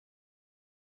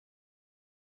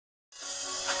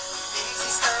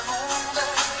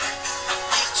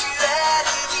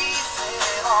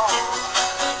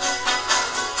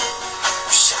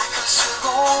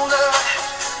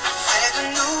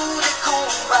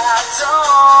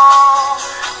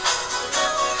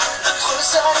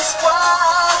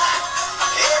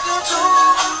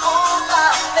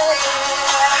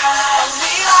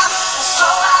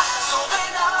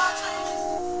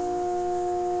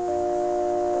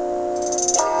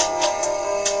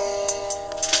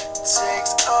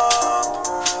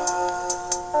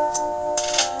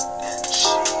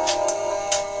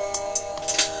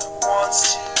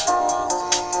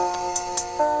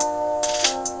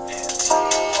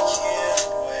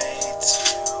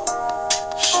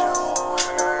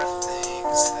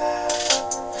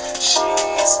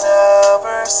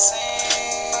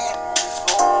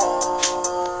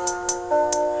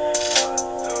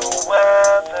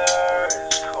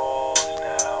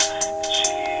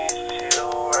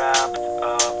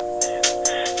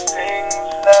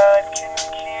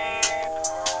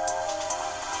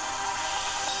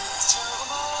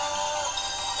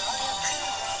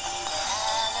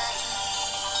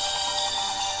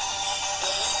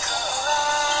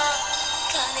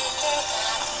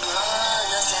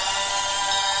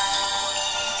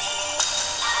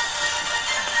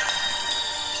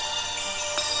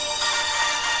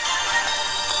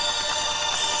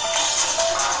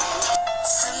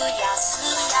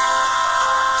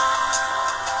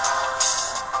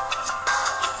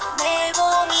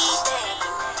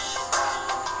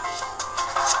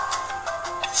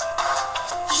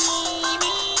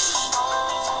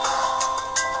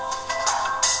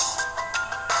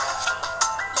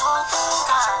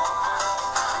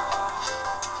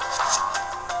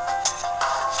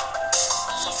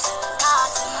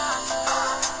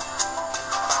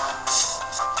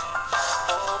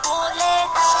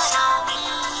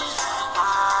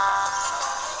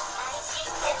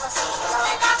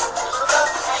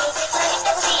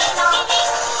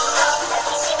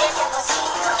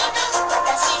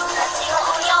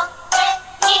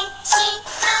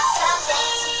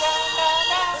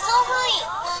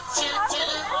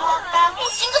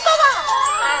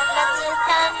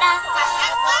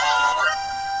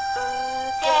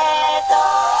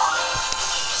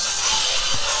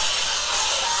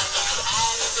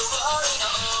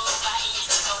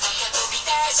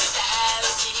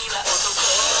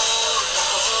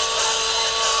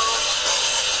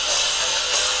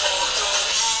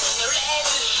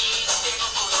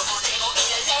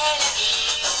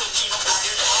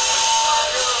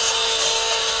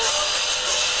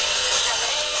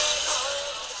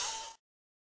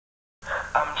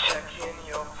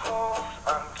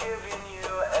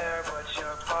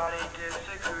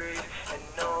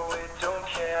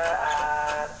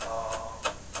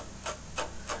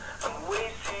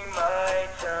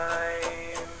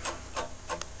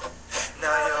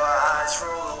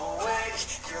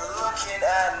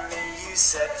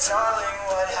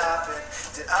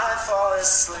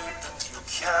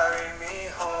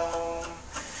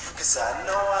'cause I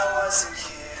know I wasn't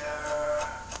here.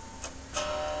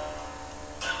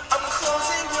 I'm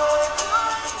closing your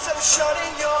eyes, I'm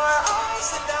shutting your eyes,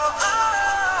 and now I'm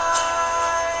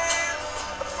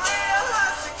afraid I'll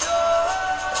have to go.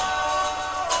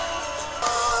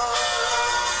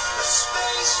 The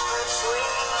space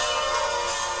between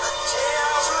the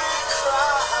tears we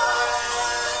cry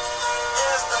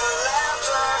is the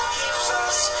laughter keeps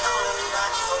us coming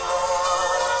back for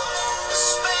more. The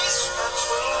space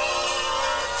between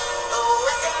the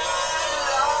wicked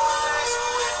lies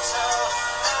we tell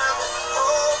and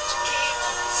hope to keep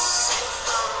safe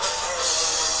from the pain.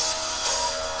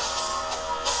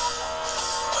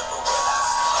 But when I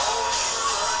hold you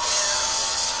again,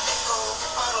 echoes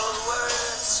bottled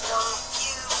words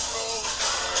confuse me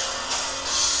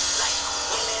like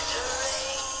will it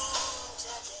rain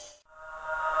today?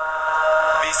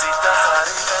 Vi sitter här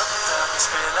i väntan och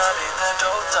spelar lite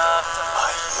Dota.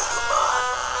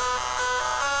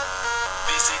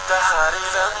 Vi sitter här i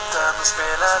väntan och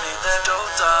spelar lite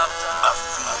Dota.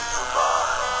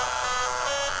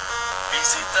 Vi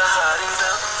sitter här i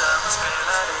väntan och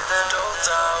spelar lite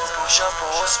Dota och pushar på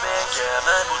och smeker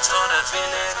med motståndet vi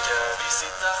leker. Vi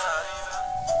sitter här i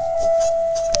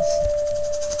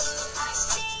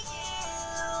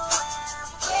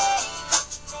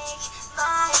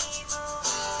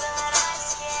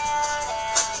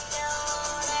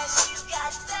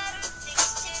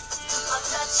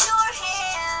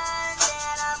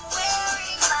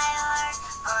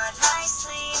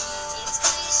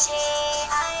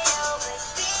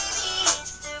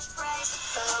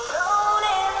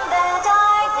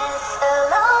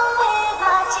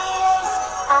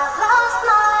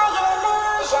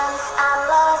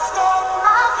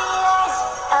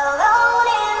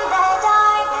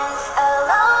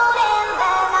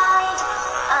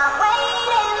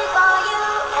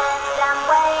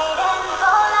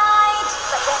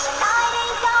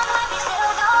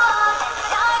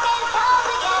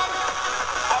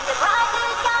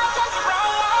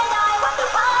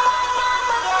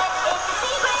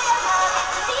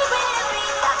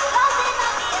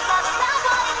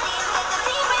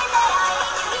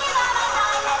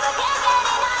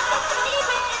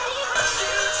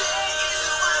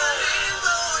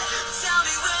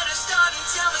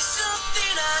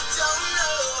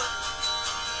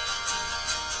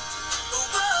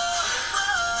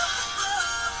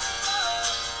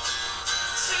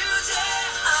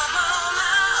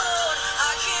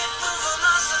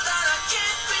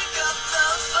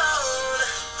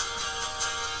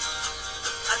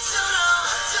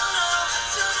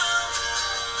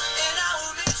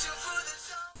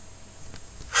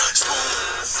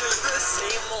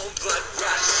blood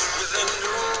rush with a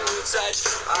new touch.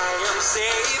 I am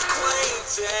safe,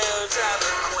 quaint, and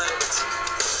rather quaint,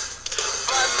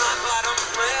 but my bottom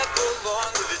lip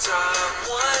along with the top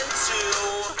 1, 2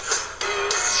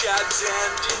 is chapped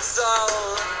and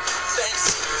installed. Thanks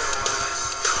to you,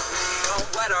 we all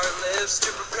wet our lips to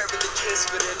prepare for the kiss,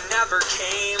 but it never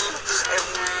came. And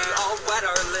we all wet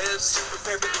our lips to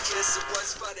prepare for the kiss. It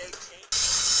was, but it came.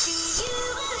 Do you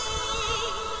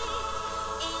believe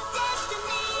in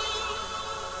destiny?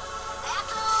 I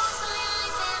close my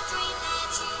eyes and dream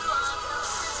that you are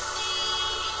closer to me.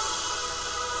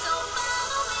 So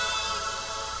follow me,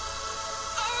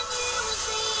 and you will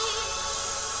see.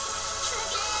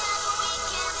 Together we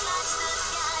can touch the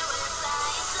sky. We're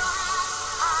flying so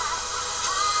high, high.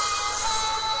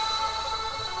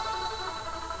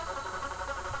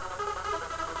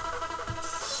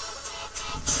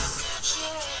 Here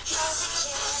it goes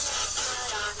again.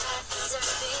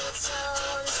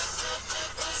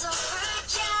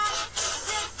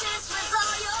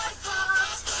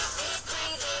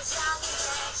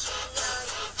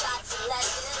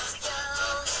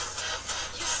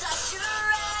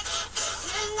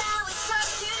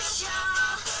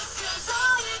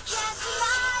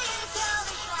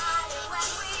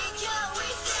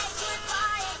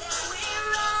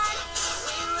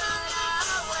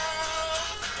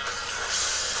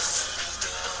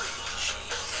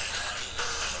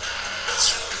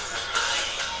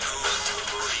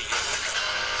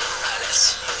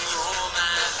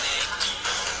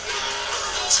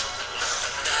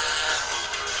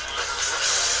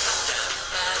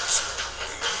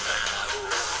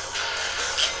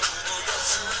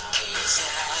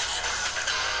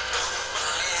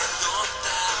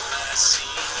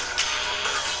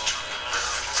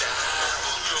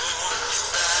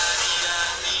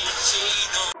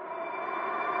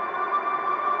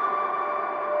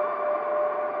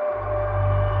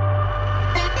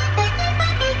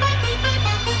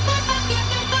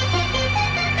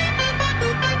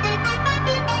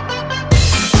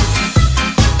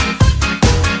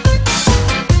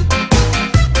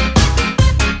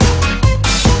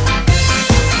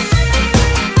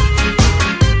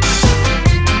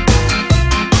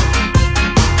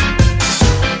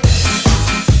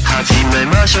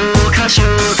 シュ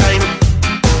ータイム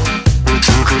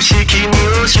美しき